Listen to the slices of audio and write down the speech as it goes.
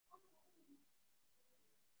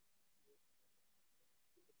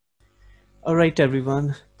All right,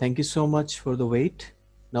 everyone. Thank you so much for the wait.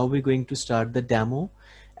 Now we're going to start the demo,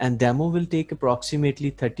 and demo will take approximately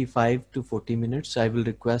 35 to 40 minutes. I will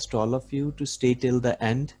request all of you to stay till the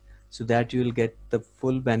end so that you will get the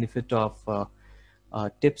full benefit of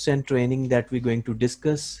tips and training that we're going to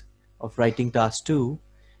discuss of writing task 2,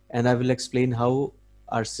 and I will explain how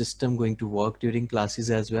our system going to work during classes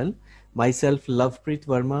as well. Myself, Lovepreet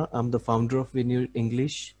Verma, I'm the founder of Vineyard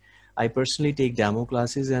English. I personally take demo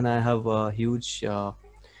classes and I have a huge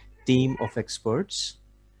team of experts.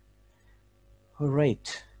 All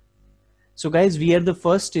right. So guys, we are the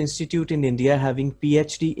first institute in India having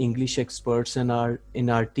PhD English experts in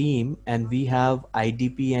our team, and we have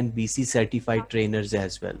IDP and BC certified trainers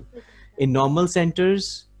as well. In normal center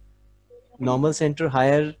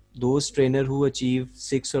hire those trainer who achieve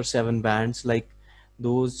 6 or 7 bands, like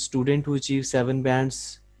those student who achieve 7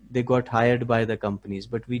 bands, they got hired by the companies,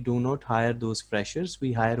 but we do not hire those freshers.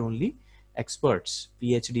 We hire only experts,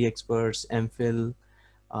 PhD experts, MPhil,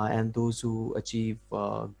 and those who achieve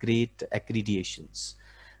great accreditations.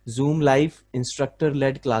 Zoom live instructor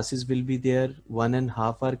led classes will be there.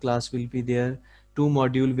 1.5 hour class will be there. 2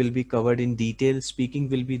 module will be covered in detail. Speaking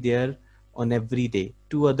will be there on every day.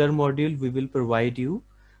 2 other module we will provide you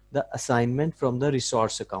the assignment from the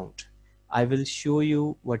resource account. I will show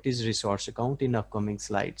you what is resource account in upcoming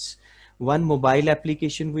slides. One mobile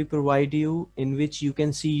application we provide you in which you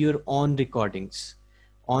can see your own recordings.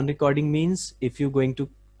 On recording means if you're going to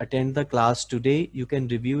attend the class today, you can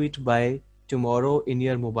review it by tomorrow in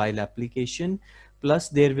your mobile application. Plus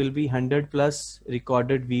there will be 100 plus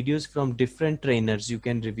recorded videos from different trainers you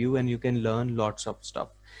can review, and you can learn lots of stuff.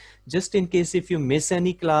 Just in case if you miss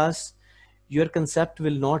any class, your concept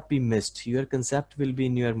will not be missed. Your concept will be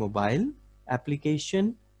in your mobile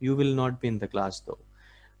application. You will not be in the class though.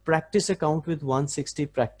 Practice account with 160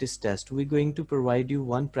 practice test. We're going to provide you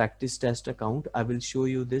one practice test account. I will show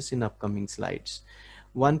you this in upcoming slides.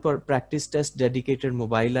 One per practice test dedicated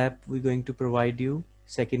mobile app we're going to provide you.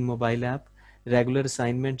 Second mobile app. Regular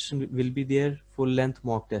assignments will be there. Full length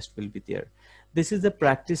mock test will be there. This is the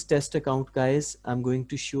practice test account, guys. I'm going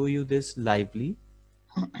to show you this lively.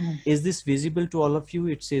 Is this visible to all of you?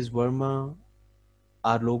 It says Verma.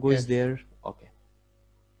 Our logo is Yes. there. Okay.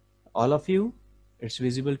 All of you? It's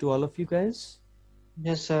visible to all of you guys?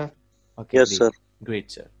 Yes, sir. Okay, Yes, great. sir.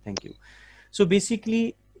 Great, sir. Thank you. So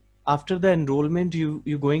basically, after the enrollment,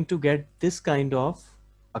 you're going to get this kind of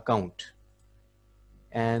account.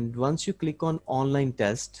 And once you click on online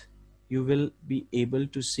test, you will be able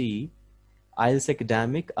to see IELTS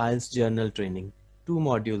academic, IELTS journal training, 2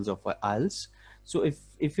 modules of IELTS. So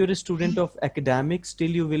if you're a student of academic, still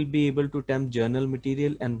you will be able to attempt journal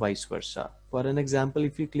material and vice versa. For an example,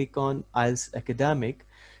 if you click on IELTS academic,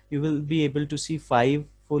 you will be able to see 5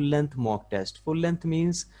 full-length mock test. Full length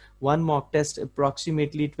means one mock test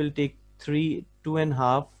approximately it will take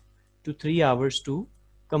 2.5 to 3 hours to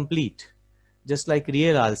complete, just like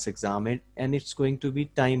real IELTS exam, and it's going to be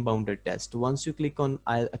time bounded test. Once you click on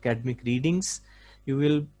academic readings, you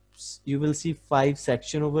will you will see 5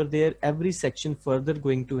 section over there. Every section further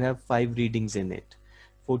going to have 5 readings in it.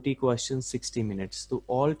 40 questions, 60 minutes. So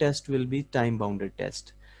all test will be time bounded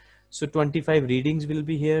test. So 25 readings will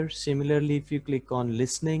be here. Similarly, if you click on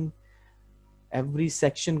listening, every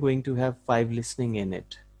section going to have 5 listening in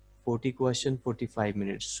it. 40 question, 45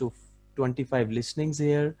 minutes. So 25 listenings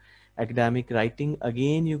here. Academic writing,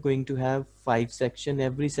 again you're going to have 5 section.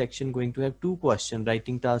 Every section going to have 2 question,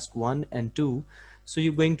 writing task 1 and 2. So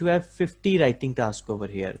you're going to have 50 writing task over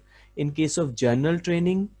here. In case of journal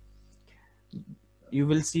training, you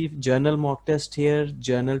will see journal mock test here,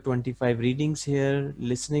 journal 25 readings here,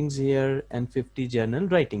 listenings here, and 50 journal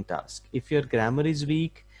writing task. If your grammar is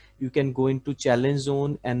weak, you can go into challenge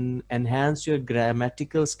zone and enhance your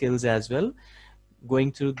grammatical skills as well,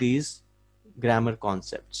 going through these grammar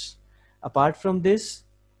concepts. Apart from this,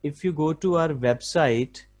 if you go to our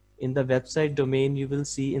website, in the website domain, you will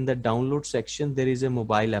see in the download section, there is a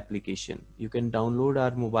mobile application. You can download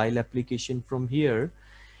our mobile application from here,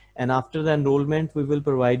 and after the enrollment we will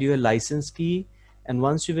provide you a license key. And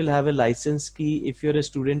once you will have a license key, if you're a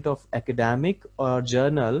student of academic or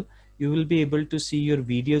journal, you will be able to see your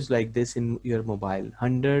videos like this in your mobile.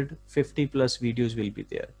 150 plus videos will be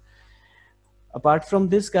there. Apart from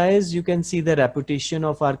this, guys, you can see the reputation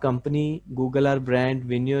of our company, Google our brand,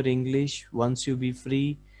 Win Your English. Once you be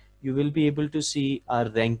free, you will be able to see our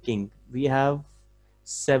ranking. We have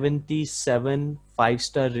 77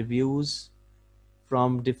 5-star reviews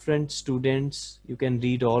from different students. You can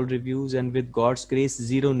read all reviews, and with God's grace,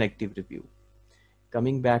 0 negative review.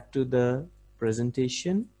 Coming back to the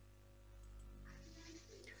presentation.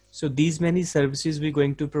 So these many services we're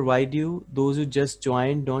going to provide you. Those who just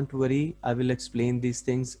joined, don't worry. I will explain these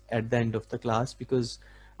things at the end of the class because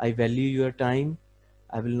I value your time.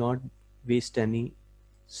 I will not waste any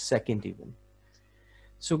second even.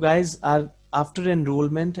 So guys, after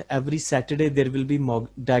enrollment, every Saturday there will be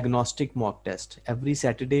diagnostic mock test. Every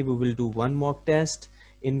Saturday we will do one mock test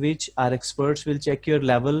in which our experts will check your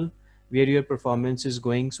level, where your performance is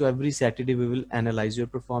going. So every Saturday we will analyze your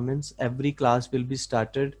performance. Every class will be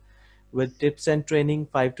started with tips and training,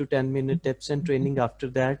 5 to 10 minute tips and training. After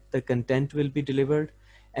that, the content will be delivered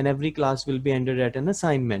and every class will be ended at an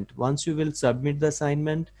assignment. Once you will submit the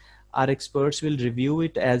assignment, our experts will review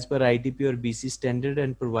it as per IDP or BC standard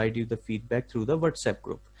and provide you the feedback through the WhatsApp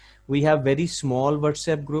group. We have very small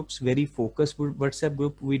WhatsApp groups, very focused WhatsApp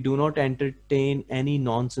group. We do not entertain any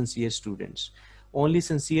non-sincere students. Only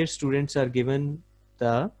sincere students are given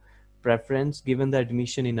the preference, given the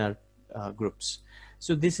admission in our groups.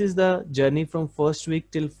 So this is the journey from first week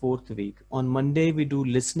till fourth week. On Monday, we do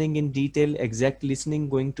listening in detail, exact listening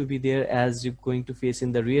going to be there as you're going to face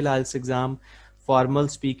in the real IELTS exam. Formal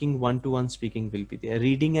speaking, one-to-one speaking will be there.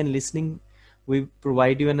 Reading and listening, we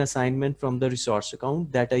provide you an assignment from the resource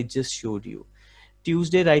account that I just showed you.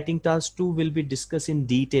 Tuesday writing task 2 will be discussed in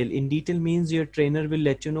detail. In detail means your trainer will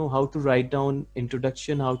let you know how to write down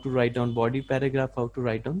introduction, how to write down body paragraph, how to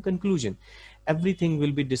write down conclusion. Everything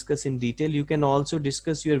will be discussed in detail. You can also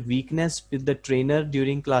discuss your weakness with the trainer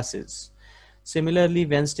during classes. Similarly,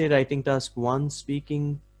 Wednesday writing task 1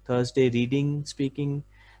 speaking, Thursday reading, speaking.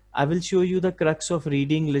 I will show you the crux of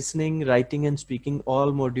reading, listening, writing and speaking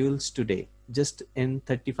all modules today, just in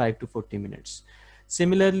 35 to 40 minutes.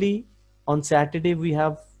 Similarly, on Saturday we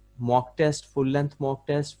have mock test, full length mock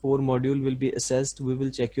test, 4 module will be assessed. We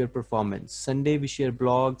will check your performance. Sunday we share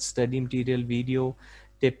blogs, study material, video,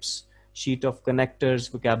 tips, sheet of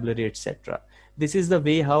connectors, vocabulary, etc. This is the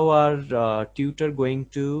way how our tutor going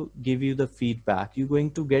to give you the feedback. You're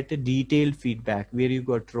going to get a detailed feedback where you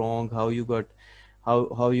got wrong, how you got,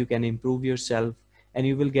 how you can improve yourself, and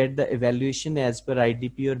you will get the evaluation as per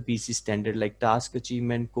IDP or BC standard like task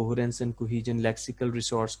achievement, coherence and cohesion, lexical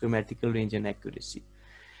resource, grammatical range and accuracy.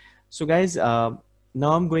 So guys, now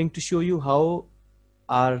I'm going to show you how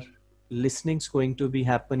our listening is going to be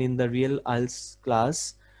happen in the real IELTS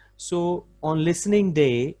class. So on listening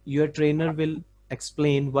day, your trainer will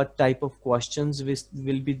explain what type of questions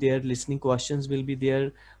will be there, listening questions will be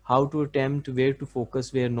there, how to attempt, where to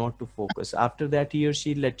focus, where not to focus. After that, he or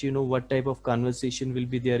she let you know what type of conversation will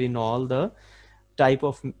be there in all the type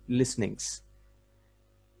of listenings.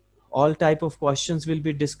 All type of questions will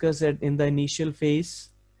be discussed in the initial phase.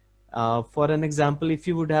 For an example, if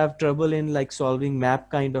you would have trouble in like solving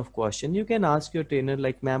map kind of question, you can ask your trainer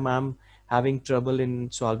like, ma'am, I'm having trouble in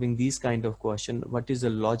solving these kind of question. What is the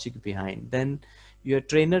logic behind? Then your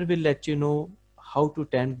trainer will let you know how to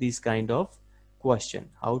attempt these kind of question,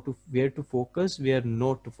 how to, where to focus, where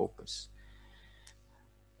not to focus.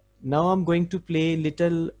 Now I'm going to play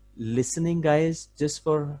little listening guys just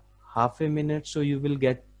for half a minute, so you will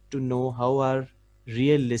get to know how our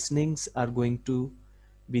real listenings are going to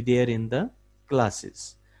be there in the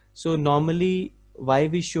classes. So normally why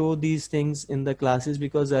we show these things in the classes,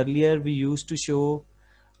 because earlier we used to show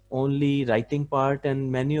only writing part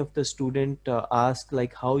and many of the student ask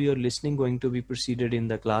like how your listening going to be proceeded in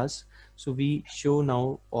the class. So we show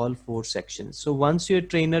now all 4 sections. So once your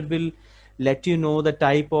trainer will let you know the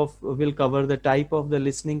type of, will cover the type of the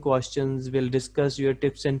listening questions, will discuss your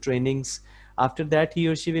tips and trainings. After that, he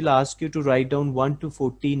or she will ask you to write down 1 to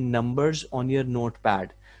 14 numbers on your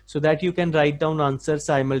notepad so that you can write down answers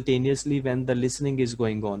simultaneously when the listening is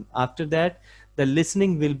going on. After that, the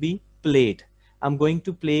listening will be played. I'm going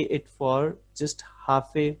to play it for just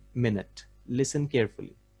half a minute. Listen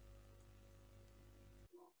carefully.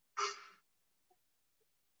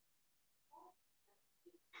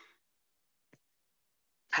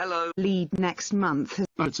 Hello. Lead next month.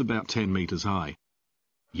 It's about 10 metres high.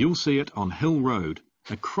 You'll see it on Hill Road,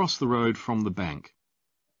 across the road from the bank.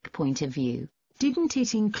 Point of view. Didn't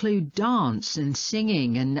it include dance and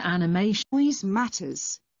singing and animation? Noise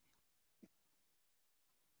matters.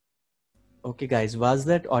 Okay guys, was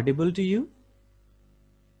that audible to you?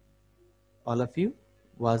 All of you?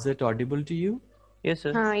 Was it audible to you? Yes,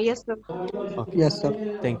 sir. Yes, sir. Okay. Yes,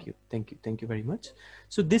 sir. Thank you. Thank you. Thank you very much.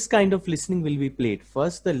 So this kind of listening will be played.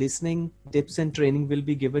 First, the listening tips and training will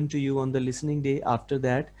be given to you on the listening day. After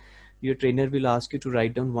that, your trainer will ask you to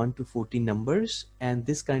write down 1 to 14 numbers, and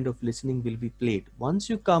this kind of listening will be played. Once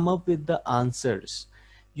you come up with the answers,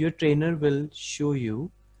 your trainer will show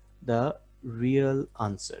you the real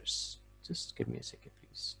answers. Just give me a second,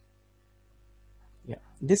 please. Yeah,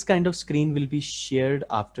 this kind of screen will be shared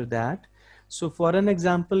after that. So for an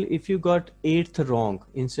example, if you got eighth wrong,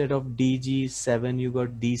 instead of DG7 you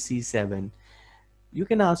got DC7, you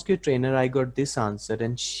can ask your trainer, I got this answer,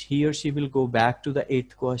 and he or she will go back to the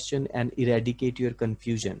eighth question and eradicate your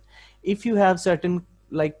confusion. If you have certain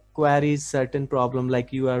like queries, certain problem,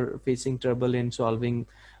 like you are facing trouble in solving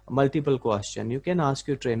multiple question, you can ask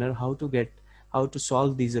your trainer how to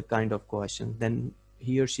solve these kind of questions. Then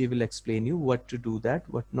he or she will explain you what to do that,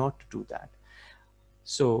 what not to do that.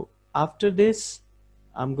 So after this,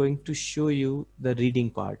 I'm going to show you the reading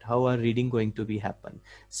part, how our reading going to be happen.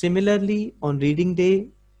 Similarly, on reading day,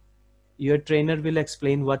 your trainer will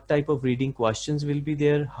explain what type of reading questions will be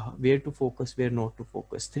there, where to focus, where not to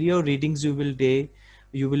focus. 3 readings you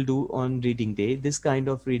will do on reading day. This kind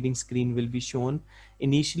of reading screen will be shown.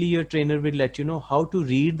 Initially your trainer will let you know how to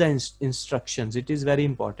read the instructions. It is very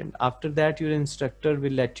important. After that your instructor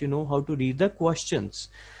will let you know how to read the questions.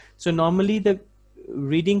 So normally the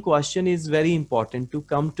reading question is very important to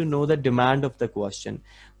come to know the demand of the question.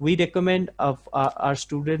 We recommend of our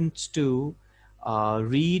students to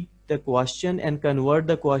read the question and convert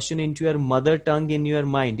the question into your mother tongue in your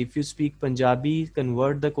mind. If you speak Punjabi,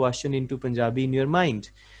 convert the question into Punjabi in your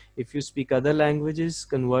mind. If you speak other languages,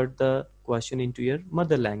 convert the question into your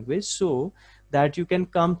mother language, so that you can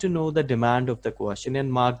come to know the demand of the question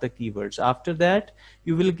and mark the keywords. After that,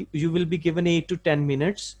 you will be given 8 to 10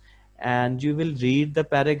 minutes, and you will read the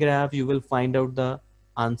paragraph, you will find out the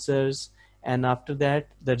answers, and after that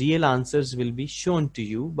the real answers will be shown to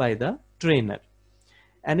you by the trainer.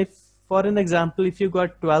 And if, for an example, if you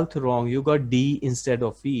got 12th wrong, you got D instead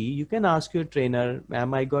of E, you can ask your trainer,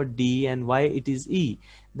 ma'am, I got D and why it is E.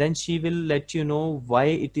 Then she will let you know why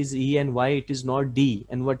it is E and why it is not D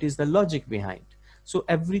and what is the logic behind. So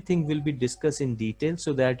everything will be discussed in detail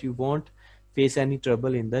so that you won't face any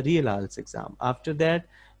trouble in the real IELTS exam. After that,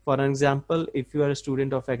 for an example, if you are a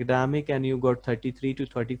student of academic and you got 33 to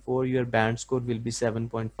 34, your band score will be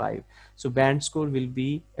 7.5. So band score will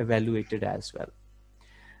be evaluated as well.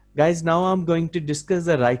 Guys, now I'm going to discuss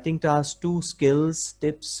the writing task 2 skills,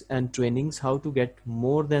 tips and trainings, how to get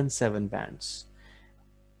more than 7 bands.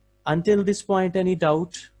 Until this point, any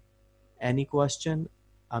doubt, any question?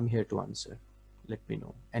 I'm here to answer. Let me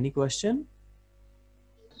know. Any question?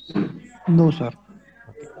 No, sir.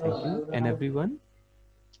 Okay, thank you. And everyone?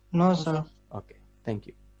 No, sir. Okay, thank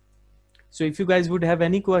you. So if you guys would have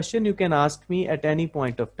any question, you can ask me at any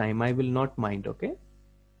point of time. I will not mind, okay?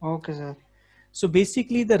 Okay, sir. So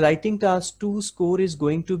basically the writing task 2 score is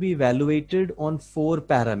going to be evaluated on 4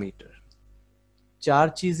 parameters. 4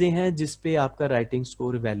 चीजें हैं जिस पे आपका writing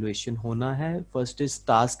score evaluation होना है. First is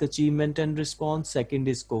task achievement and response, second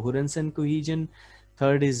is coherence and cohesion,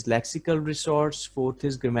 third is lexical resource, fourth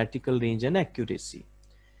is grammatical range and accuracy.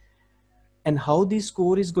 And how the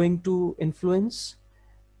score is going to influence?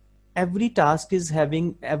 Every task is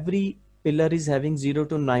having, every pillar is having 0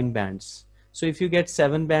 to 9 bands. So if you get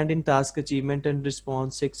 7 band in task achievement and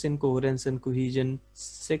response, 6 in coherence and cohesion,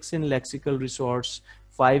 6 in lexical resource,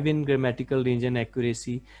 5 in grammatical range and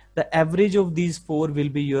accuracy, the average of these 4 will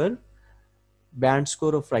be your band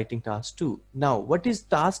score of writing task 2. Now, what is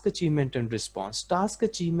task achievement and response? Task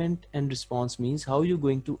achievement and response means how you're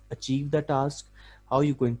going to achieve the task, how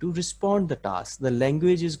you're going to respond the task. The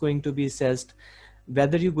language is going to be assessed,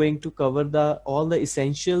 whether you're going to cover all the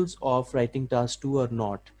essentials of writing task 2 or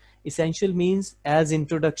not. Essential means, as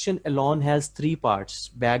introduction alone has 3 parts: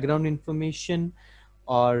 background information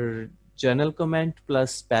or journal comment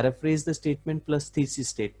plus paraphrase the statement plus thesis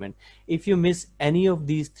statement. If you miss any of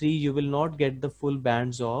these 3, you will not get the full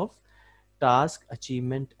bands of task,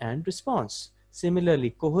 achievement and response.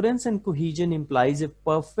 Similarly, coherence and cohesion implies a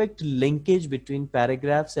perfect linkage between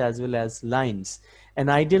paragraphs as well as lines. An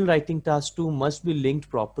ideal writing task 2 must be linked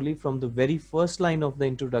properly from the very first line of the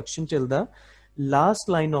introduction till the last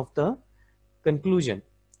line of the conclusion.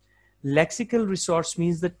 Lexical resource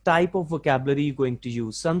means the type of vocabulary you're going to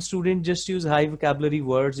use. Some students just use high vocabulary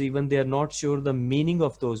words, even they are not sure the meaning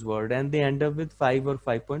of those words, and they end up with 5 or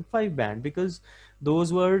 5.5 band because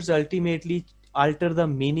those words ultimately alter the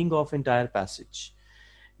meaning of entire passage.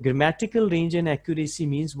 Grammatical range and accuracy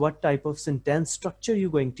means what type of sentence structure you're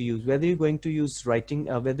going to use, whether you're going to use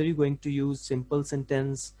whether you're going to use simple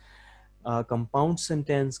sentence, compound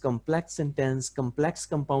sentence, complex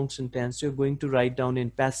compound sentence. You're going to write down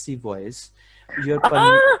in passive voice. Your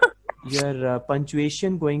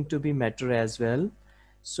punctuation going to be matter as well.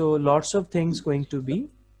 So lots of things going to be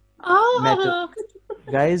matter.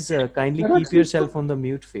 Guys, kindly keep yourself on the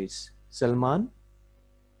mute phase. Salman,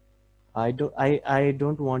 I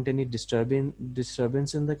don't want any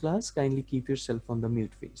disturbance in the class. Kindly keep yourself on the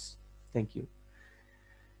mute phase. Thank you.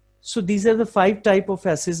 So these are the 5 type of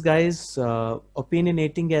essays, guys.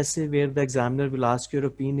 Opinionating essay, where the examiner will ask your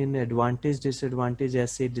opinion, advantage, disadvantage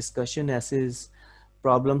essay, discussion essays,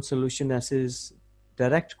 problem solution essays,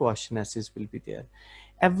 direct question essays will be there.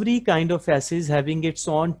 Every kind of essay is having its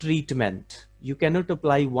own treatment. You cannot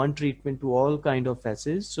apply one treatment to all kind of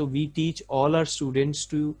essays. So we teach all our students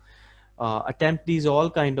to attempt these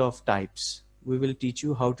all kind of types. We will teach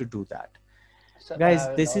you how to do that. Sir, Guys, I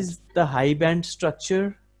will this also, is the high band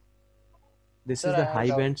structure. This sir, is I the have a high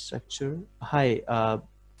doubt. band structure. Hi,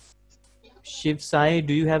 Shiv Sai,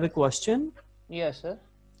 do you have a question? Yes, sir.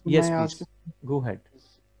 Yes, May I ask? please. Go ahead.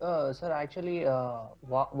 Sir, actually,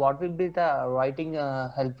 what will be the writing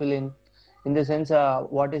helpful in the sense,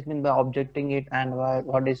 what is meant by objecting it and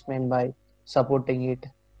what is meant by supporting it?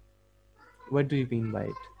 What do you mean by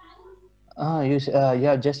it?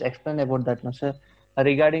 Yeah, just explain about that, no, sir.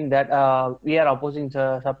 Regarding that, we are opposing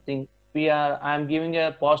something. I'm giving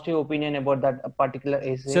a positive opinion about that particular Sir,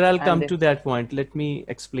 essay, I'll and come then, to that point. Let me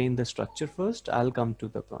explain the structure first. I'll come to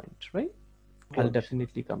the point, right? okay, I'll okay, sir.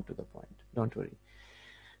 definitely come to the point. Don't worry.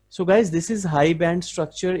 So guys, this is high band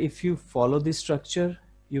structure. If you follow this structure,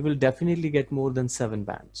 you will definitely get more than 7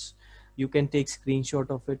 bands. You can take screenshot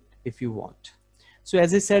of it if you want. So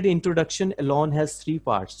as I said, introduction alone has 3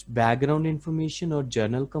 parts: background information or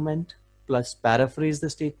journal comment, plus paraphrase the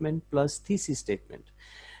statement, plus thesis statement.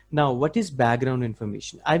 Now, what is background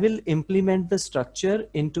information? I will implement the structure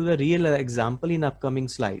into the real example in upcoming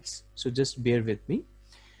slides. So just bear with me.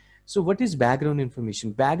 So what is background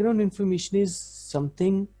information? Background information is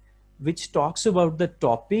something which talks about the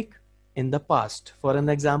topic in the past. For an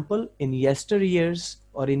example, in yesteryears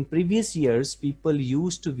or in previous years, people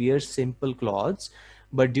used to wear simple clothes,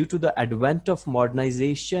 but due to the advent of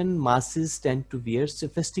modernization, masses tend to wear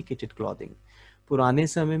sophisticated clothing. पुराने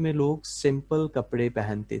समय में लोग simple कपड़े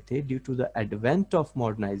पहनते थे due to the advent of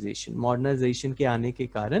modernisation. Modernisation के आने के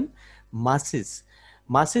कारण masses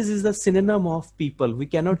is the synonym of people. We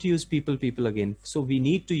cannot use people again, so we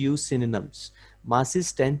need to use synonyms.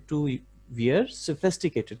 Masses tend to wear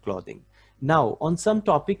sophisticated clothing. Now on some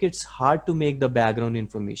topic it's hard to make the background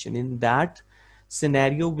information. In that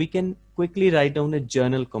scenario we can quickly write down a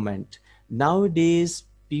journal comment. Nowadays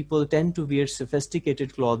people tend to wear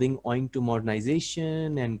sophisticated clothing owing to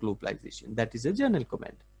modernization and globalization. That is a journal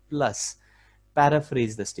comment. Plus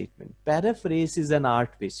paraphrase the statement. Paraphrase is an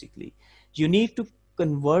art basically. You need to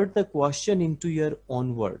convert the question into your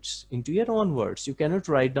own words. You cannot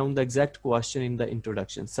write down the exact question in the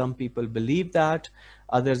introduction. Some people believe that,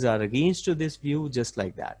 others are against to this view, just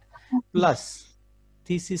like that. Plus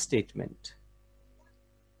thesis statement.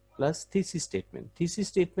 Thesis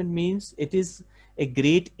statement means it is a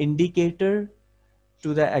great indicator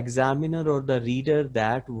to the examiner or the reader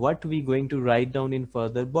that what we're going to write down in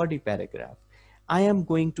further body paragraph. I am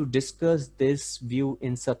going to discuss this view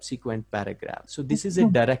in subsequent paragraph. So this is a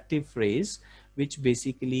directive phrase which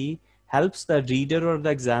basically helps the reader or the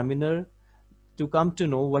examiner to come to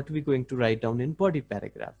know what we're going to write down in body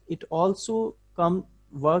paragraph. It also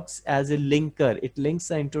works as a linker. It links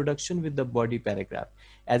the introduction with the body paragraph.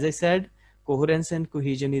 As I said, coherence and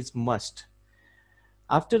cohesion is must.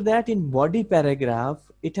 After that, in body paragraph,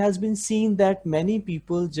 it has been seen that many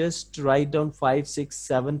people just write down 5, 6,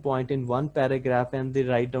 7 point in one paragraph and they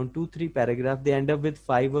write down 2, 3 paragraph. They end up with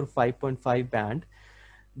 5 or 5.5 band.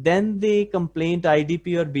 Then they complain to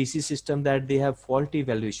IDP or BC system that they have faulty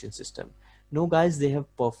evaluation system. No guys, they have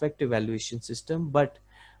perfect evaluation system, but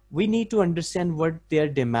we need to understand what their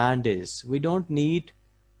demand is. We don't need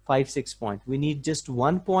 5, 6 point. We need just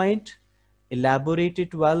 1 point, elaborate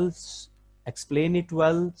it well, explain it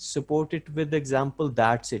well, support it with example.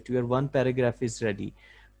 That's it. Your 1 paragraph is ready.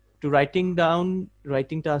 To writing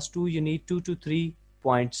task 2, you need 2 to 3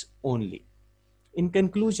 points only. In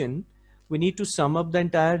conclusion, we need to sum up the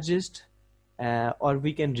entire gist, or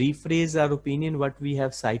we can rephrase our opinion what we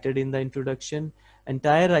have cited in the introduction.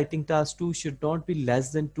 Entire writing task 2 should not be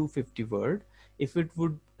less than 250 words. If it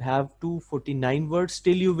would have 249 words,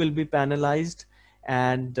 still you will be penalized,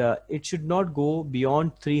 and it should not go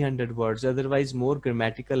beyond 300 words, otherwise more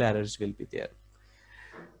grammatical errors will be there.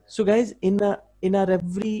 So guys, in our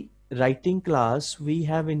every writing class, we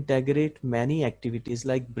have integrate many activities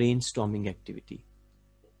like brainstorming activity.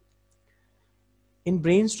 In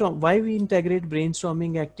why we integrate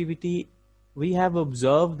brainstorming activity? We have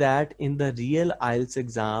observed that in the real IELTS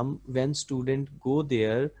exam, when students go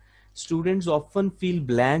there, students often feel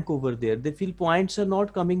blank over there. They feel points are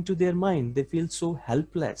not coming to their mind. They feel so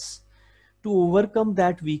helpless. To overcome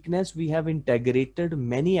that weakness, we have integrated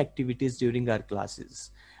many activities during our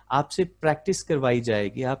classes. आपसे practice करवाई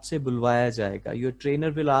जाएगी, आपसे बुलवाया जाएगा. Your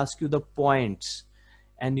trainer will ask you the points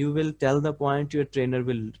and you will tell the point, your trainer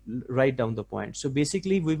will write down the point. So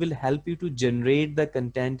basically we will help you to generate the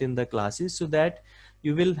content in the classes so that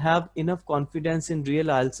you will have enough confidence in real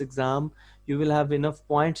IELTS exam, you will have enough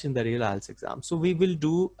points in the real IELTS exam. So we will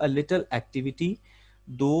do a little activity.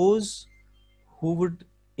 Those who would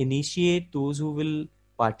initiate, those who will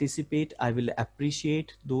participate, I will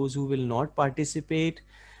appreciate. Those who will not participate,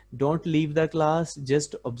 don't leave the class,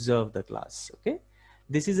 just observe the class. Okay,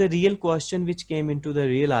 this is a real question which came into the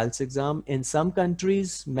real IELTS exam. In some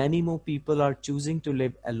countries, many more people are choosing to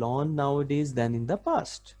live alone nowadays than in the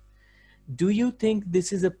past. Do you think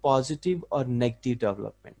this is a positive or negative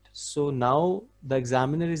development? So now the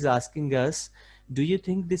examiner is asking us, do you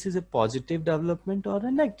think this is a positive development or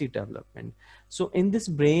a negative development? So in this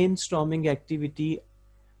brainstorming activity,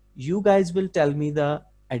 you guys will tell me the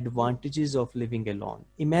advantages of living alone.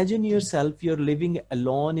 Imagine yourself, you're living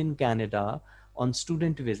alone in Canada on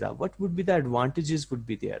student visa. What would be the advantages would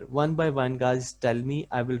be there? One by one, guys, tell me,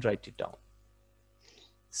 I will write it down.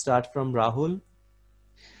 Start from Rahul.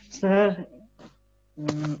 Sir,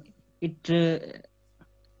 it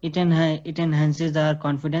enhances our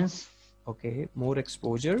confidence. Okay, more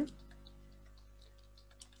exposure.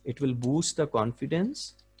 It will boost the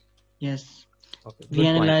confidence. Yes. Okay, We good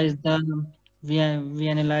analyze point. we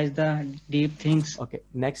analyze the deep things. Okay,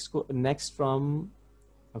 next from,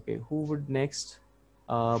 okay, who would next?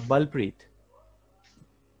 Balpreet.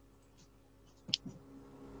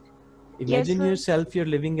 Imagine sir. yourself, you're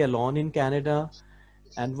living alone in Canada,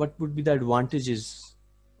 and what would be the advantages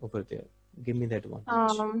over there? Give me the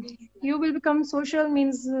advantage. You will become social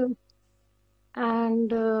means,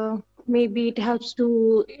 and maybe it helps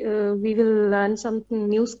to we will learn something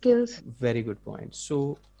new skills. Very good point.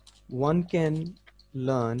 So one can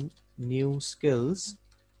learn new skills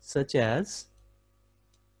such as,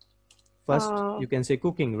 first you can say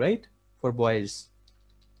cooking, right? For boys.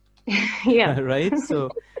 Yeah. Right? So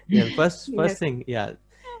yeah, first Yes. thing, yeah.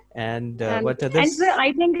 And what And others? sir,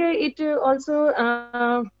 I think it also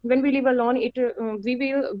when we live alone, we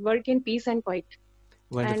will work in peace and quiet.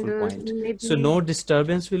 Wonderful And point. So maybe, no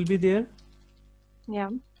disturbance will be there. yeah.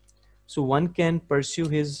 So one can pursue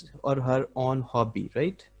his or her own hobby,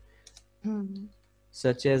 right?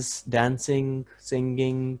 Such as dancing,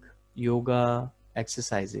 singing, yoga,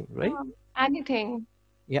 exercising, right? Anything.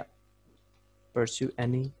 Yeah. Pursue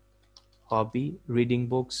any hobby, reading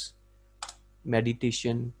books,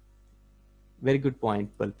 meditation. Very good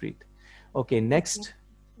point, Balpreet. Okay, next.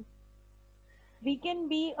 We can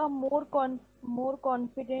be a more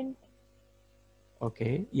confident.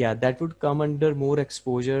 Okay, yeah, that would come under more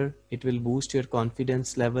exposure. It will boost your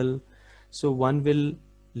confidence level. So one will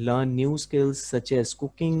learn new skills such as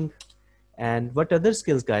cooking. And what other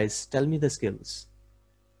skills, guys? Tell me the skills.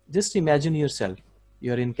 Just imagine yourself.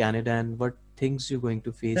 You're in Canada and what things you're going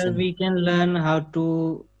to face. Sir, And we can learn how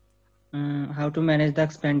to manage the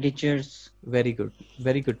expenditures. very good.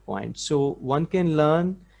 Very good point. So one can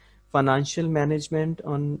learn financial management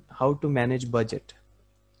on how to manage budget.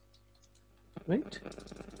 Right?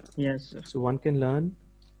 Yes, sir. So one can learn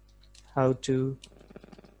how to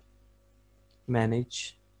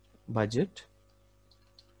manage budget.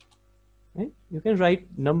 Right? You can write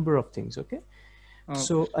number of things. Okay.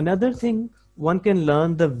 So another thing, one can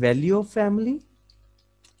learn the value of family,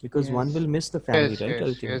 because one will miss the family, right?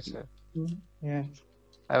 Ultimately. Yes, sir. Yeah.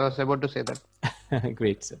 I was about to say that.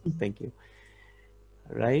 Great, sir. Thank you.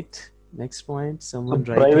 Right. Next point. So Someone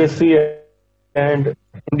write privacy and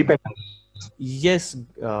independence. Yes,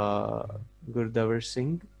 Gurdavar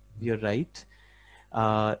Singh, you're right.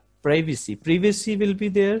 Privacy. Privacy will be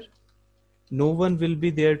there. No one will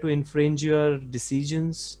be there to infringe your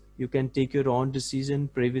decisions. You can take your own decision.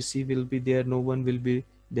 Privacy will be there. No one will be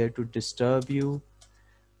there to disturb you.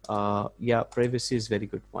 Yeah, privacy is very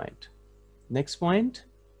good point. Next point.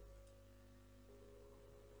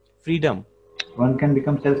 Freedom. One can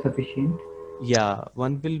become self-sufficient. Yeah,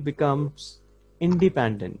 one will become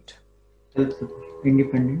independent.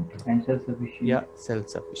 Independent and self-sufficient. Yeah,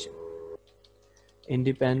 self-sufficient.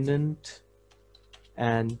 Independent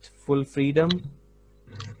and full freedom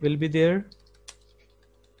will be there.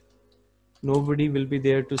 Nobody will be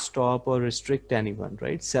there to stop or restrict anyone,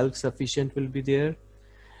 right? Self-sufficient will be there.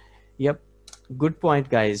 Yep, good point,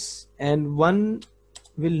 guys. And one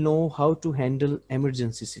will know how to handle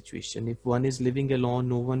emergency situation. If one is living alone,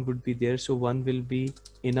 no one would be there, so one will be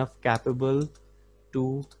enough capable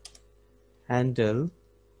to handle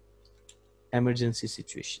emergency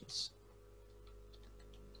situations.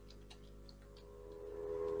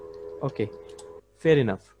 Okay, fair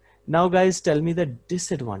enough. Now guys, tell me the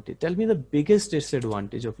disadvantage. Tell me the biggest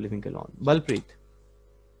disadvantage of living alone. Balpreet.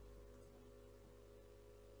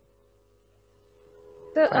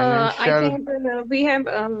 So I Financial. think we have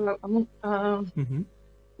Mhm.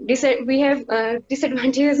 we have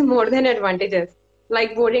disadvantages more than advantages,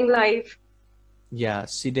 like boring life, Yeah,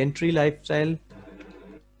 sedentary lifestyle.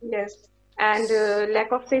 yes, and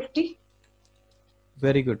lack of safety.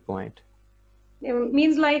 Very good point.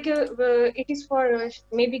 Means like it is for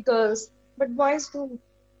maybe girls, but boys too.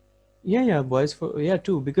 Yeah, yeah, boys for yeah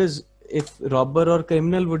too, because if robber or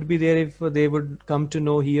criminal would be there, if they would come to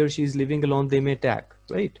know he or she is living alone, they may attack,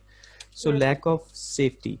 right? So Yes, lack of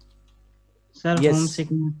safety. Sir, Yes,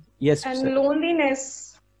 homesickness. yes, sir. and loneliness.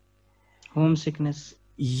 Homesickness.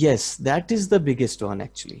 Yes, that is the biggest one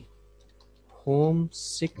actually.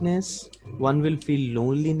 Homesickness. One will feel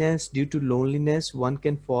loneliness. Due to loneliness, one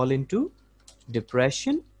can fall into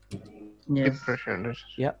depression. Yes. Depression.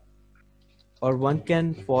 Yeah, or one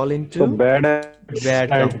can fall So into bad habits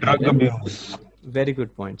bad and company. drug abuse. Very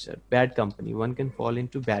good point, sir. Bad company. One can fall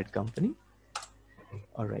into bad company.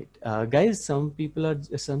 All right, guys. Some people are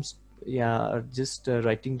yeah are just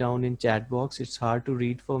writing down in chat box. It's hard to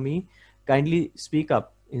read for me. Kindly speak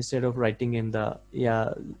up instead of writing in the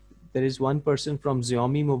yeah. There is one person from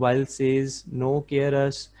Xiaomi Mobile says no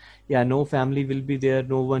carers. Yeah, no family will be there.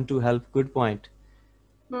 No one to help. Good point.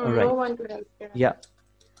 All No right. one to help. Yeah. Yeah.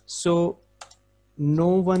 So no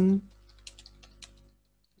one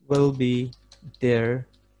will be there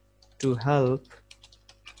to help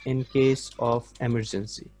in case of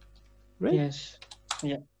emergency, right? Yes.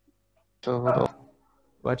 Yeah. So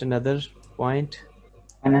What another point?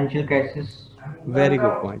 Financial crisis. Very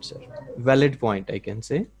good point, sir. Valid point, I can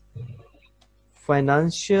say.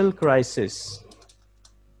 Financial crisis.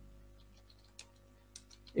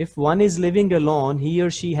 If one is living alone, he or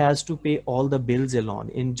she has to pay all the bills alone.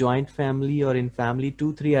 In joint family or in family,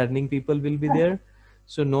 2, 3 earning people will be there,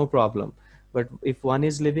 so no problem. But if one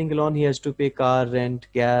is living alone, he has to pay car rent,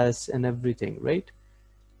 gas, and everything, right?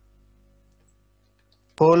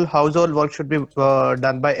 whole household work should be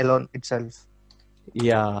done by alone itself.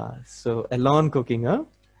 Yeah, so alone cooking, huh?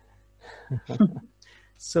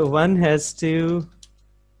 So one has to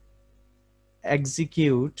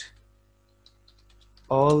execute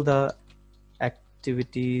all the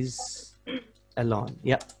activities alone.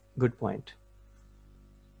 Yeah, good point.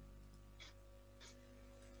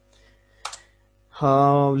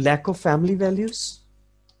 Lack of family values.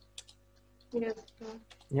 Yes.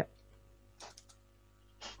 Yeah,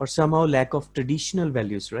 or somehow lack of traditional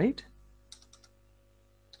values, right?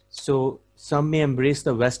 So some may embrace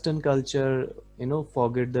the Western culture,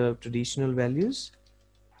 forget the traditional values.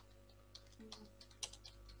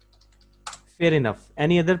 Fair enough.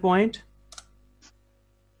 Any other point?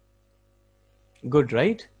 Good,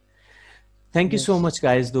 right? Thank you so Yes. much,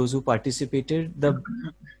 guys, those who participated.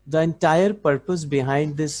 The entire purpose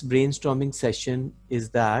behind this brainstorming session is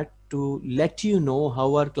that to let you know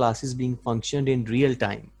how our class is being functioned in real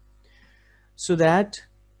time, so that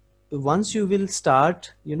once you will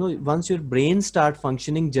start, once your brain start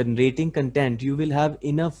functioning, generating content, you will have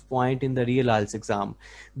enough point in the real IELTS exam.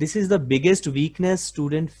 This is the biggest weakness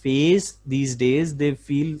student face these days. They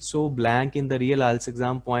feel so blank in the real IELTS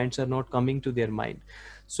exam. Points are not coming to their mind.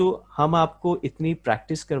 So हम आपको इतनी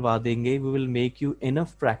practice करवा देंगे, we will make you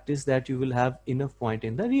enough practice that you will have enough point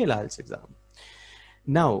in the real IELTS exam.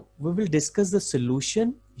 Now we will discuss the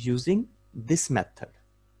solution using this method.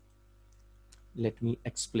 Let me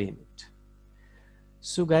explain it.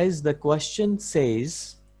 So guys, the question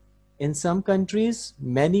says, in some countries,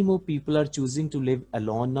 many more people are choosing to live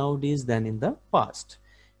alone nowadays than in the past.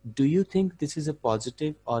 Do you think this is a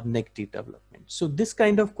positive or negative development? So this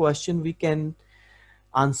kind of question we can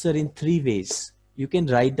answer in 3 ways. You can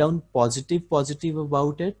write down positive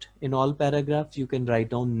about it in all paragraphs. You can write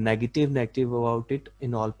down negative about it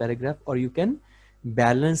in all paragraph, or you can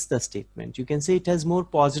balance the statement. You can say it has more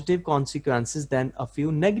positive consequences than a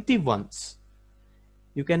few negative ones.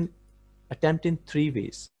 You can attempt in 3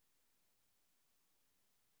 ways.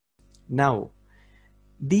 Now,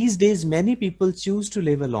 these days, many people choose to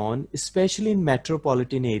live alone, especially in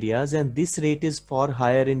metropolitan areas, and this rate is far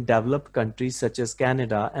higher in developed countries such as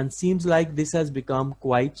Canada, and seems like this has become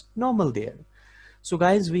quite normal there. So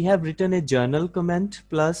guys, we have written a journal comment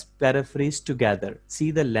plus paraphrase together.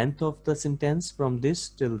 See the length of the sentence from this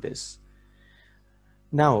till this.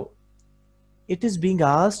 Now, it is being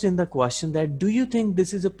asked in the question that, do you think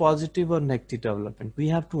this is a positive or negative development? We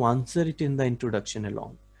have to answer it in the introduction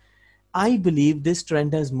alone. I believe this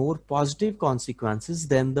trend has more positive consequences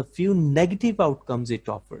than the few negative outcomes it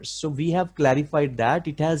offers. So we have clarified that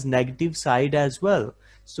it has negative side as well.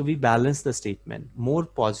 So we balance the statement, more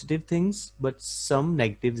positive things, but some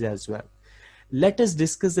negatives as well. Let us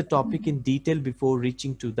discuss the topic in detail before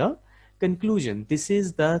reaching to the conclusion. This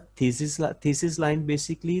is the thesis line.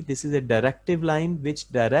 Basically, this is a directive line which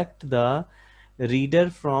direct the reader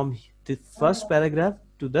from the first paragraph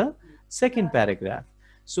to the second paragraph.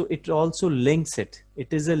 So it also links it.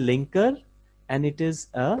 It is a linker and it is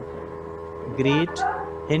a great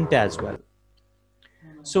hint as well.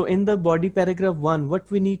 So in the body paragraph 1, what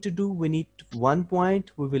we need to do, we need one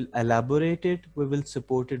point, we will elaborate it, we will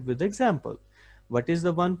support it with example. What is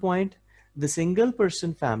the one point? The single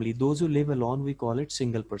person family, those who live alone, we call it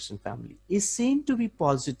single person family, is seen to be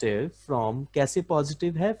positive from, कैसे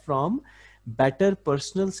positive है? From better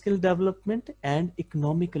personal skill development and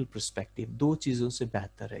economical perspective. दो चीजों से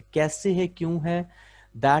बेहतर है. कैसे है, क्यों है?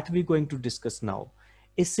 That we're going to discuss now.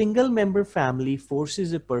 A single member family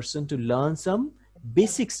forces a person to learn some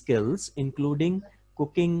basic skills, including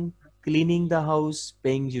cooking, cleaning the house,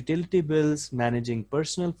 paying utility bills, managing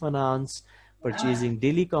personal finance, purchasing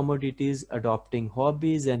daily commodities, adopting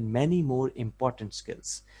hobbies, and many more important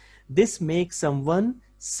skills. This makes someone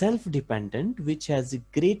self-dependent, which has a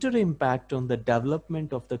greater impact on the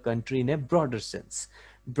development of the country in a broader sense.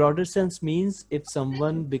 Broader sense means if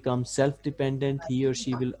someone becomes self-dependent, he or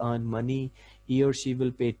she will earn money, he or she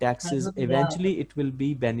will pay taxes. Eventually, it will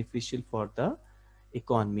be beneficial for the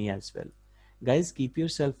economy as well. Guys, keep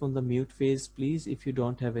yourself on the mute phase, please, if you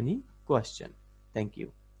don't have any question. Thank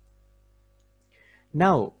you.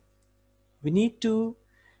 Now, we need to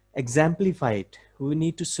exemplify it. We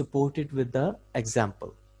need to support it with the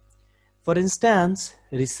example. For instance,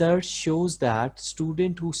 research shows that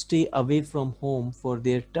students who stay away from home for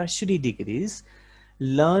their tertiary degrees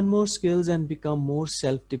learn more skills and become more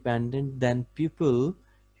self-dependent than people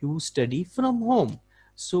who study from home.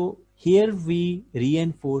 So here we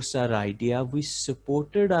reinforce our idea. We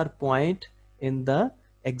supported our point in the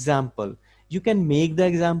example. You can make the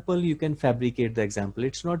example, you can fabricate the example.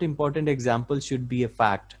 It's not important example should be a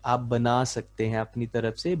fact. आप बना सकते हैं अपनी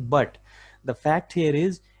तरफ से, but the fact here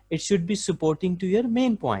is it should be supporting to your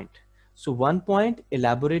main point. So one point,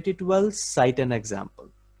 elaborate it well, cite an example.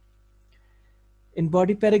 In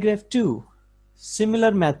body paragraph 2,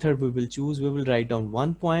 similar method we will choose. We will write down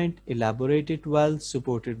one point, elaborate it well,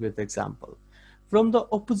 support it with example. From the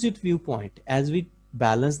opposite viewpoint, as we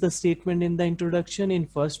balance the statement in the introduction, in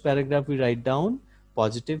first paragraph we write down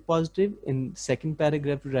positive, positive. In second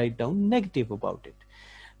paragraph we write down negative about it.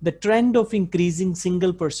 The trend of increasing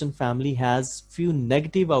single person family has few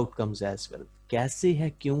negative outcomes as well. कैसे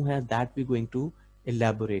है, क्यों है, that we're going to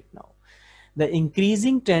elaborate now. The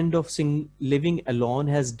increasing trend of living alone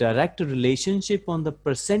has direct relationship on the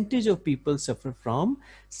percentage of people suffer from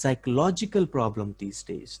psychological problem these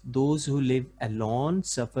days. Those who live alone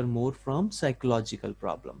suffer more from psychological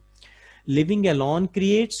problem. Living alone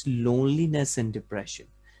creates loneliness and depression,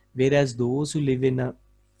 whereas those who live in a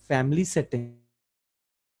family setting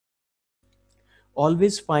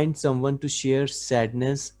always find someone to share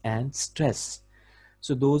sadness and stress.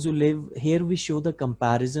 So those who live here, we show the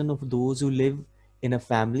comparison of those who live in a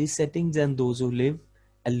family settings and those who live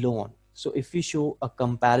alone. So if we show a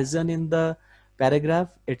comparison in the paragraph,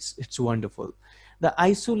 it's wonderful. The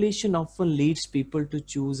isolation often leads people to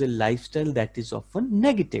choose a lifestyle that is often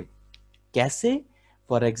negative. Kaise?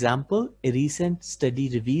 For example, a recent study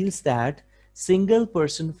reveals that single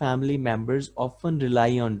person family members often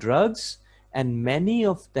rely on drugs, and many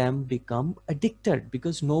of them become addicted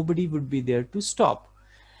because nobody would be there to stop.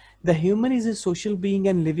 The human is a social being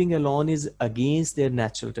and living alone is against their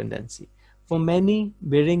natural tendency. For many,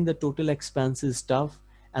 bearing the total expense is tough,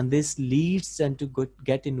 and this leads them to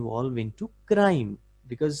get involved into crime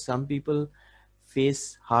because some people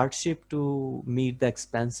face hardship to meet the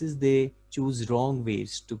expenses. They choose wrong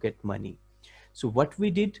ways to get money. So what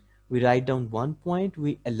we did, we write down one point,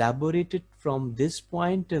 we elaborate it from this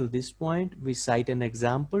point till this point, we cite an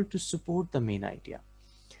example to support the main idea.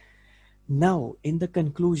 Now, in the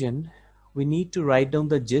conclusion, we need to write down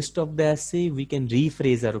the gist of the essay. We can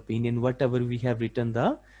rephrase our opinion, whatever we have written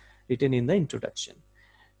in the introduction.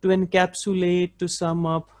 To encapsulate, to sum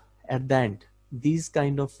up at the end, these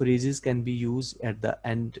kind of phrases can be used at the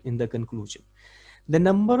end in the conclusion. The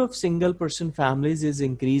number of single person families is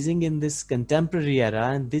increasing in this contemporary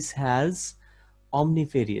era, and this has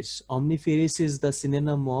omnifarious. Omnifarious is the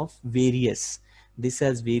synonym of various. This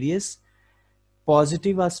has various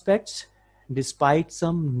positive aspects despite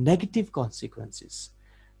some negative consequences.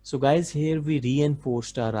 So guys, here we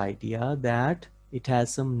reinforced our idea that it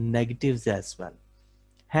has some negatives as well.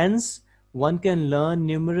 Hence, one can learn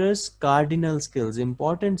numerous cardinal skills,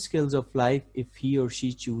 important skills of life if he or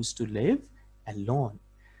she choose to live alone.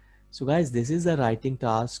 So guys, this is the writing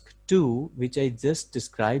task 2, which I just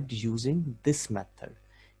described using this method.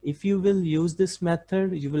 If you will use this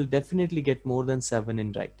method, you will definitely get more than 7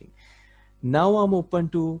 in writing. Now I'm open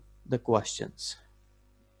to the questions.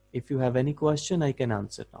 If you have any question, I can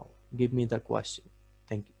answer now. Give me the question.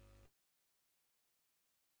 Thank you.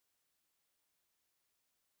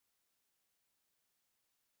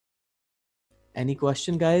 Any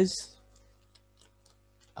question, guys?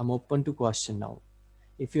 I'm open to question now.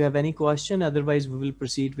 If you have any question, otherwise we will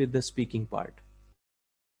proceed with the speaking part.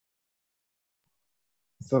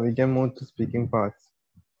 So we can move to speaking parts.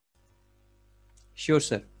 Sure,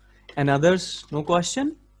 sir. And others, no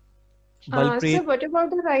question? So Balpreet? what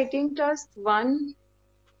about the writing task 1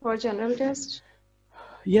 for general test?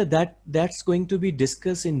 Yeah, that's going to be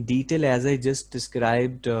discussed in detail as I just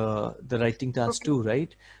described the writing task Okay. 2,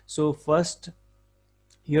 right? So first,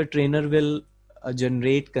 your trainer will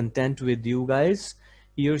generate content with you guys.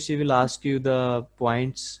 He or she will ask you the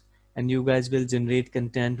points and you guys will generate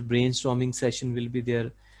content. Brainstorming session will be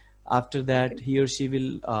there. After that, Okay. he or she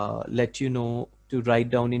will let you know to write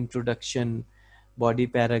down introduction, body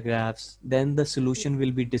paragraphs. Then the solution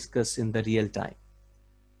will be discussed in the real time.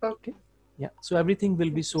 Okay. Yeah, so everything will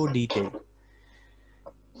be so detailed.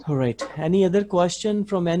 All right. Any other question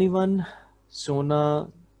from anyone? Sona,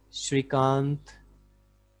 Shrikant,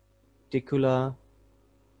 Tikula,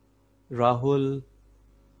 Rahul,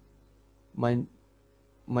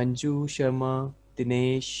 Manju Sharma,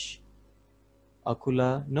 Dinesh,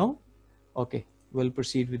 Akula? No? Okay. We'll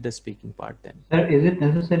proceed with the speaking part then. Sir, is it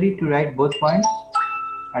necessary to write both points,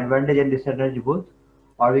 advantage and disadvantage both,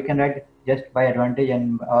 or we can write just by advantage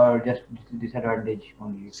and or just disadvantage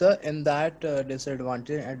only? So in that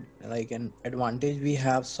disadvantage and like an advantage, we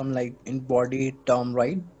have some like in body term,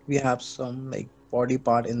 right? We have some like body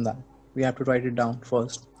part in that. We have to write it down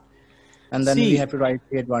first, and then we See, have to write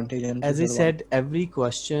the advantage and as I disadvantage. said, every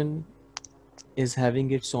question is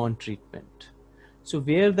having its own treatment. So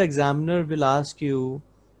where the examiner will ask you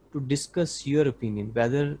to discuss your opinion,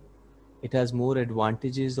 whether it has more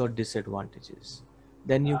advantages or disadvantages.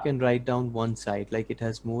 Then you can write down one side, like it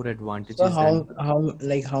has more So advantages than,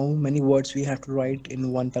 how many words we have to write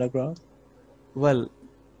in one paragraph? well,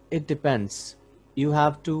 it depends. You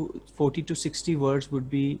have to, 40 to 60 words would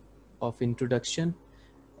be of introduction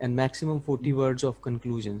and maximum 40 words of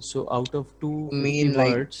conclusion. So out of You 250 mean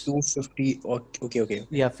like words, 250? Or okay.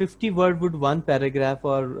 yeah, 50 word would one paragraph,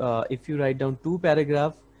 or if you write down two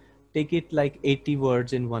paragraph, take it like 80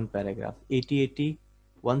 words in one paragraph. 80, 18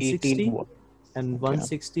 160, words. and Okay.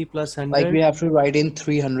 160 plus Like we 100. have to write in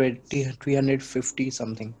 300, 350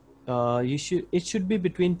 something. It should be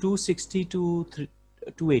between 260 to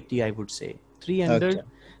 280, I would say. 300, Okay.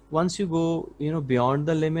 once you go, beyond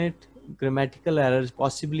the limit, grammatical errors,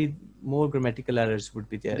 possibly more grammatical errors would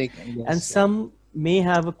be there. And Yes. some may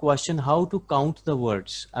have a question how to count the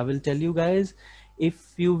words. I will tell you guys,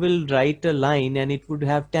 if you will write a line and it would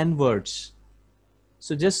have 10 words,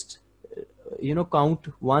 so just count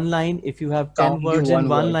one line. If you have 10 Count the words in one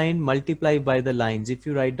one word. line, multiply by the lines. If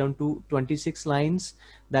you write down to 26 lines,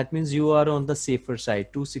 that means you are on the safer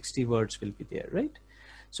side. 260 words will be there, right?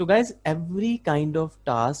 So guys, every kind of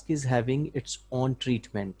task is having its own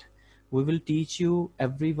treatment. We will teach you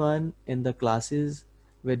everyone in the classes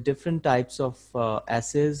with different types of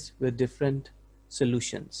essays with different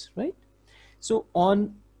solutions, right? So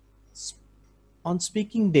on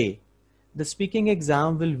speaking day, the speaking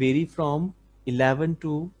exam will vary from 11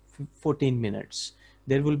 to 14 minutes.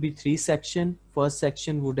 There will be three sections. First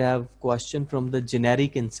section would have question from the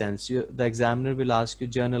generic in sense. The examiner will ask you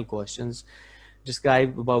general questions.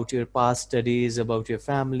 Describe about your past studies, about your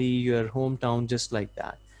family, your hometown, just like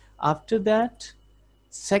that. After that,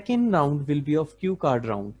 second round will be of cue card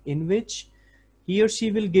round, in which he or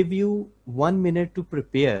she will give you 1 minute to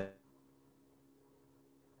prepare,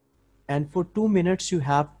 and for 2 minutes you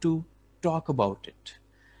have to talk about it.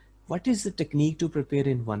 What is the technique to prepare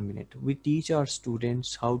in 1 minute? We teach our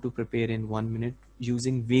students how to prepare in 1 minute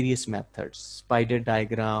using various methods: spider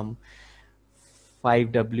diagram,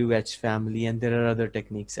 5WH family, and there are other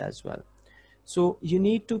techniques as well. So you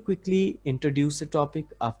need to quickly introduce the topic.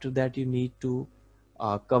 After that, you need to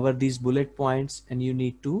cover these bullet points, and you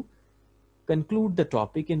need to conclude the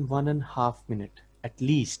topic in 1.5 minutes at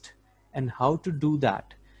least. And how to do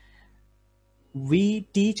that? We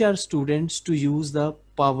teach our students to use the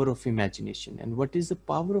power of imagination. And what is the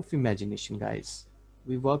power of imagination, guys?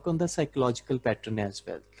 We work on the psychological pattern as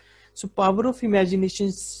well. So power of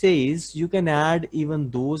imagination says you can add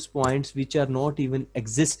even those points which are not even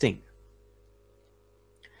existing.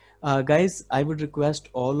 Guys, I would request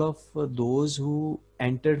all of those who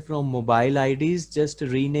entered from mobile IDs, just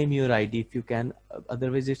rename your ID if you can.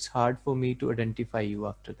 Otherwise, it's hard for me to identify you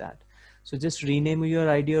after that. So just rename your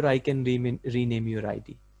ID, or I can rename your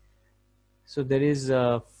ID. So there is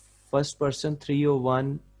first person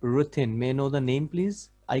 301 Ruthin. May I know the name, please?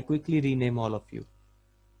 I quickly rename all of you,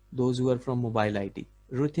 those who are from mobile ID.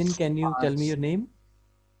 Ruthin, can you tell me your name?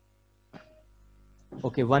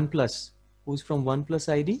 Okay, OnePlus. Who's from OnePlus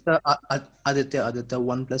ID? Aditya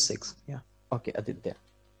 1+6. Yeah. Okay, Aditya.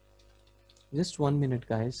 Just 1 minute,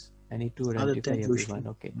 guys. I need to identify Aditya Joshi. everyone.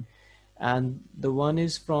 Okay. And the one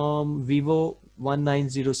is from Vivo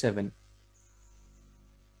 1907.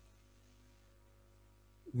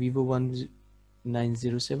 Vivo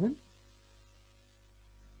 1907.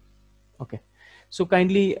 Okay. So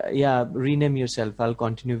kindly, yeah, rename yourself. I'll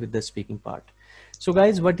continue with the speaking part. So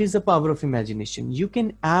guys, what is the power of imagination? You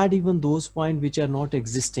can add even those points which are not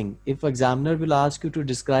existing. If examiner will ask you to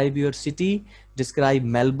describe your city, describe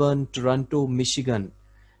Melbourne, Toronto, Michigan,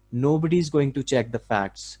 nobody is going to check the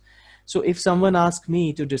facts. So if someone asks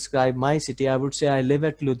me to describe my city, I would say I live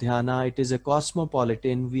at Ludhiana. It is a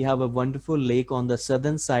cosmopolitan. We have a wonderful lake on the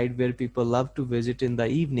southern side where people love to visit in the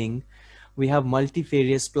evening. We have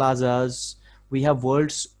multifarious plazas. We have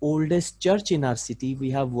world's oldest church in our city.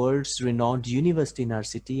 We have world's renowned university in our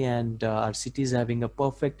city, and our city is having a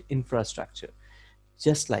perfect infrastructure.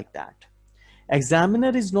 Just like that.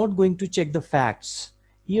 Examiner is not going to check the facts.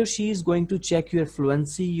 He or she is going to check your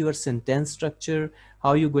fluency, your sentence structure,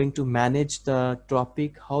 how you're going to manage the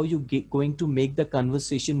topic, how you going to make the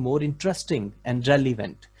conversation more interesting and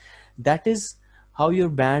relevant. That is how your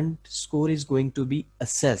band score is going to be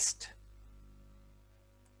assessed.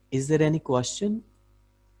 Is there any question?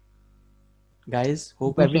 Guys,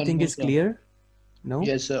 hope everything is clear. No?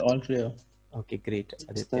 Yes, sir, all clear. Okay, great,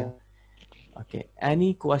 Aditya. Okay,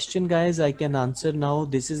 any question, guys? I can answer now.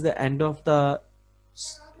 This is the end of the,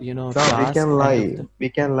 No, class. we can lie. We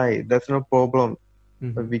can lie. That's no problem.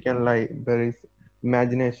 But we can lie. There is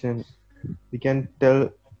imagination. We can tell,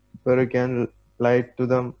 but we can lie to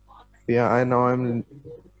them. Yeah, I know I'm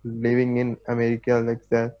living in America like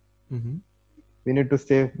that. We need to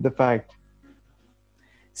say the fact.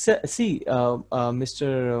 So, see,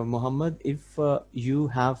 Mr. Muhammad, if you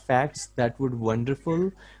have facts, that would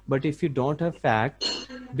wonderful. But if you don't have facts,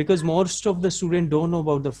 because most of the students don't know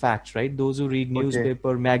about the facts, right? Those who read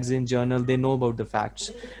newspaper, magazine, journal, they know about the facts.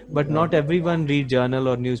 But not everyone read journal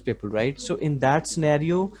or newspaper, right? So in that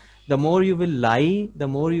scenario, the more you will lie, the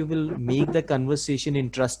more you will make the conversation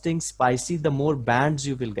interesting, spicy, the more bands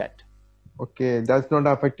you will get. Okay, that's not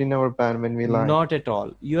affecting our band when we lie. Not at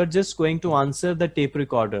all. You are just going to answer the tape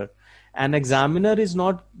recorder. An examiner is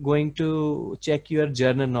not going to check your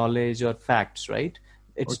journal knowledge or facts, right?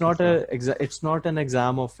 It's not it's not an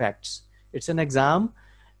exam of facts. It's an exam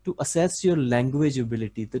to assess your language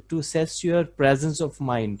ability, to assess your presence of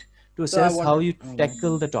mind, to assess how you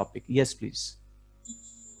tackle the topic. Yes, please.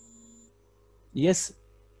 Yes.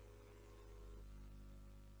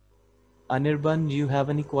 Anirban, you have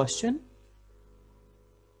any question?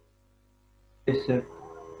 Yes, sir.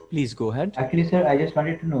 Please go ahead. Actually, sir, I just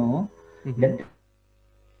wanted to know that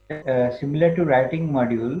similar to writing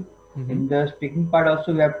module, in the speaking part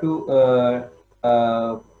also we have to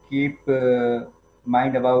keep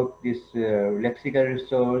mind about this lexical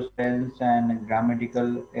resource, tense and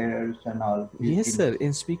grammatical errors and all. Yes, sir.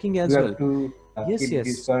 In speaking as you well. have to keep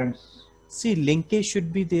these points. See, linkage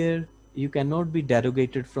should be there. You cannot be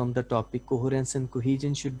derogated from the topic. Coherence and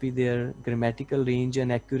cohesion should be there. Grammatical range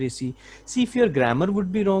and accuracy. See, if your grammar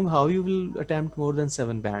would be wrong, how you will attempt more than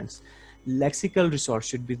 7 bands? Lexical resource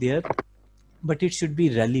should be there, but it should be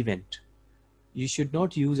relevant. You should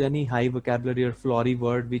not use any high vocabulary or flowery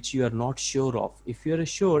word which you are not sure of. If you are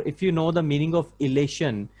sure, if you know the meaning of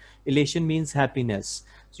elation, elation means happiness.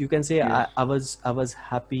 So you can say, yes. I was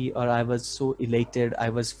happy, or I was so elated, I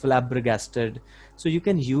was flabbergasted. So you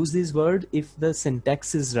can use this word if the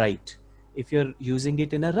syntax is right, if you're using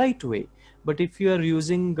it in a right way. But if you are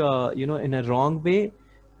using, in a wrong way,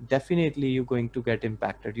 definitely you're going to get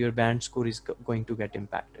impacted. Your band score is going to get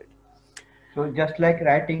impacted. So just like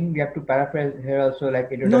writing, we have to paraphrase here also,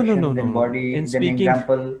 like introduction, then body, in then speaking,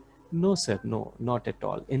 example. No, sir, no, not at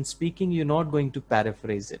all. In speaking, you're not going to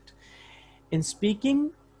paraphrase it. In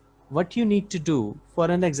speaking, what you need to do,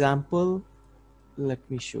 for an example, let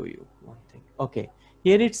me show you one thing. Okay,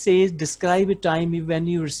 here it says, describe a time when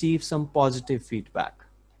you receive some positive feedback.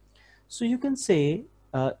 So you can say,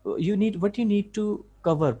 what you need to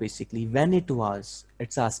cover basically, when it was,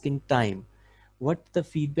 it's asking time. What the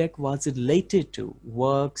feedback was related to,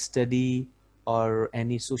 work, study, or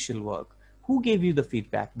any social work. Who gave you the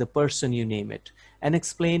feedback? The person, you name it, and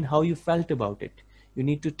explain how you felt about it. You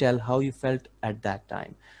need to tell how you felt at that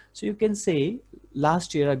time. So you can say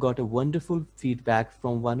last year I got a wonderful feedback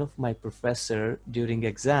from one of my professor during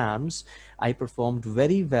exams. I performed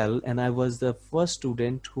very well and I was the first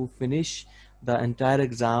student who finished the entire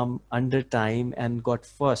exam under time and got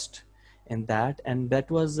first in that, and that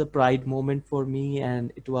was a pride moment for me,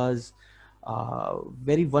 and it was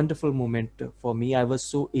very wonderful moment for me. I was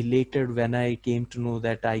so elated when I came to know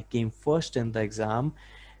that I came first in the exam,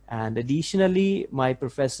 and additionally my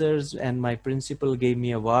professors and my principal gave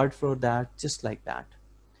me award for that, just like that.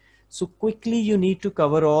 So quickly you need to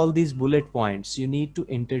cover all these bullet points. You need to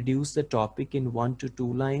introduce the topic in 1 to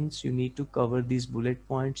 2 lines. You need to cover these bullet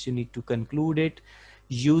points. You need to conclude it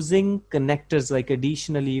using connectors, like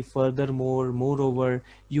additionally, furthermore, moreover.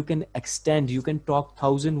 You can extend, you can talk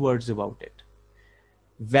 1,000 words about it.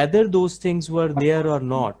 Whether those things were there or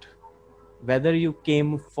not, whether you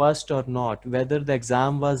came first or not, whether the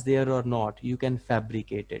exam was there or not, you can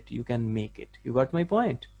fabricate it, you can make it. You got my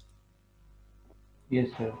point? Yes,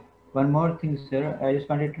 sir. One more thing, sir. I just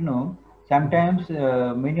wanted to know. Sometimes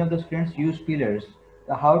many of the students use fillers.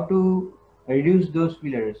 How to reduce those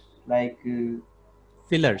fillers? Like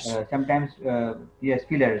Fillers. sometimes, yes,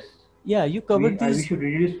 fillers. Yeah, you covered We these. should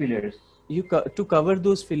reduce fillers. To cover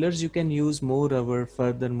those fillers, you can use moreover,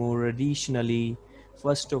 furthermore, additionally,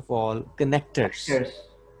 first of all, connectors. Connectors.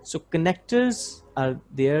 So connectors are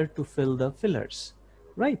there to fill the fillers,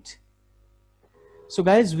 right? So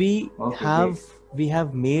guys, Okay, great. we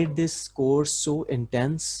have made this course so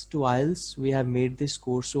intense to IELTS. We have made this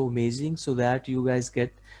course so amazing so that you guys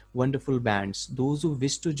get wonderful bands. Those who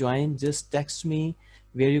wish to join, just text me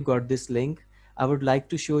where you got this link. I would like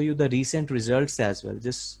to show you the recent results as well.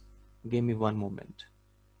 Just give me one moment.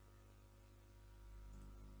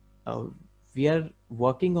 We are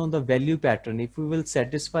working on the value pattern. If we will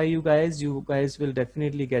satisfy you guys will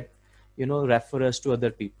definitely get, refer us to other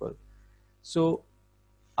people. So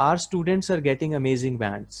our students are getting amazing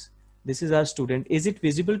bands. This is our student. Is it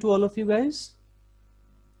visible to all of you guys?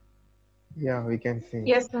 Yeah, we can see.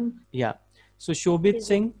 Yes, sir. Yeah. So Shobit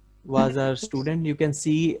Singh was our student. You can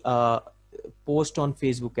see post on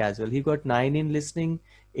Facebook as well. He got 9 in listening,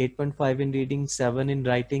 8.5 in reading, 7 in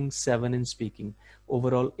writing, 7 in speaking.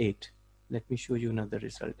 Overall 8. Let me show you another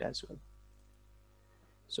result as well.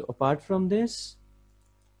 So apart from this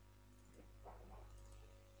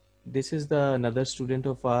is another student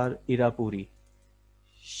of our Irapuri.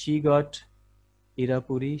 She got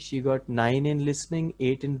 9 in listening,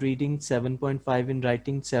 8 in reading, 7.5 in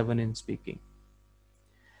writing, 7 in speaking.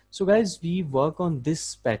 So guys, we work on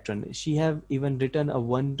this pattern. She have even written a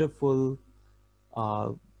wonderful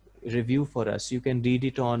review for us. You can read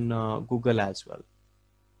it on Google as well.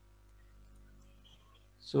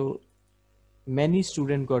 So many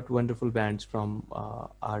students got wonderful bands from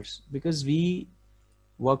ours because we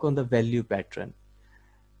work on the value pattern.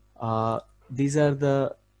 These are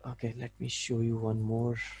the, okay, let me show you one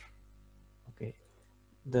more. Okay,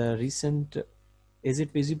 the recent, is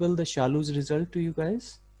it visible, the Shalu's result to you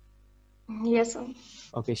guys? Yes, sir.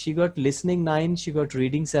 Okay, she got listening 9, she got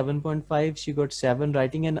reading 7.5, she got 7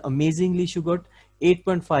 writing, and amazingly she got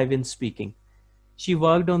 8.5 in speaking. She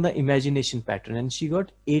worked on the imagination pattern and she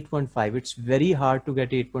got 8.5. It's very hard to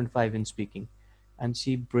get 8.5 in speaking, and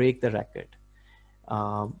she break the record.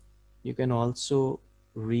 You can also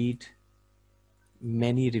read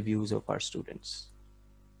many reviews of our students.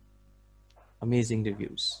 Amazing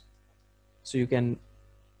reviews. So you can,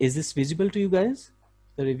 is this visible to you guys,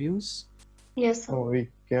 the reviews? Yes, sir. Oh, we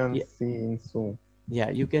can see in Zoom. Yeah,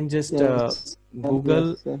 you can just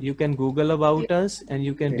Google, you can Google about us and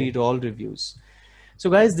you can read all reviews. So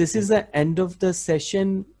guys, this is the end of the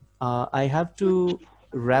session. I have to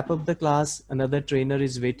wrap up the class. Another trainer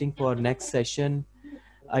is waiting for next session.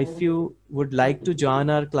 If you would like to join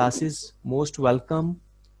our classes, most welcome.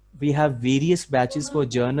 We have various batches for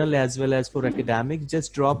journal as well as for academic.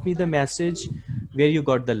 Just drop me the message where you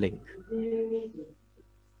got the link.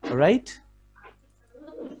 All right.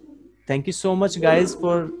 Thank you so much, guys,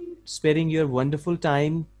 for sparing your wonderful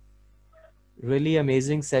time. Really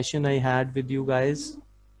amazing session I had with you guys.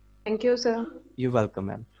 Thank you, sir. You're welcome,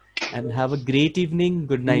 ma'am. And have a great evening.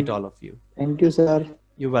 Good night, all of you. Thank you, sir.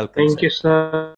 You're welcome. Thank you, sir.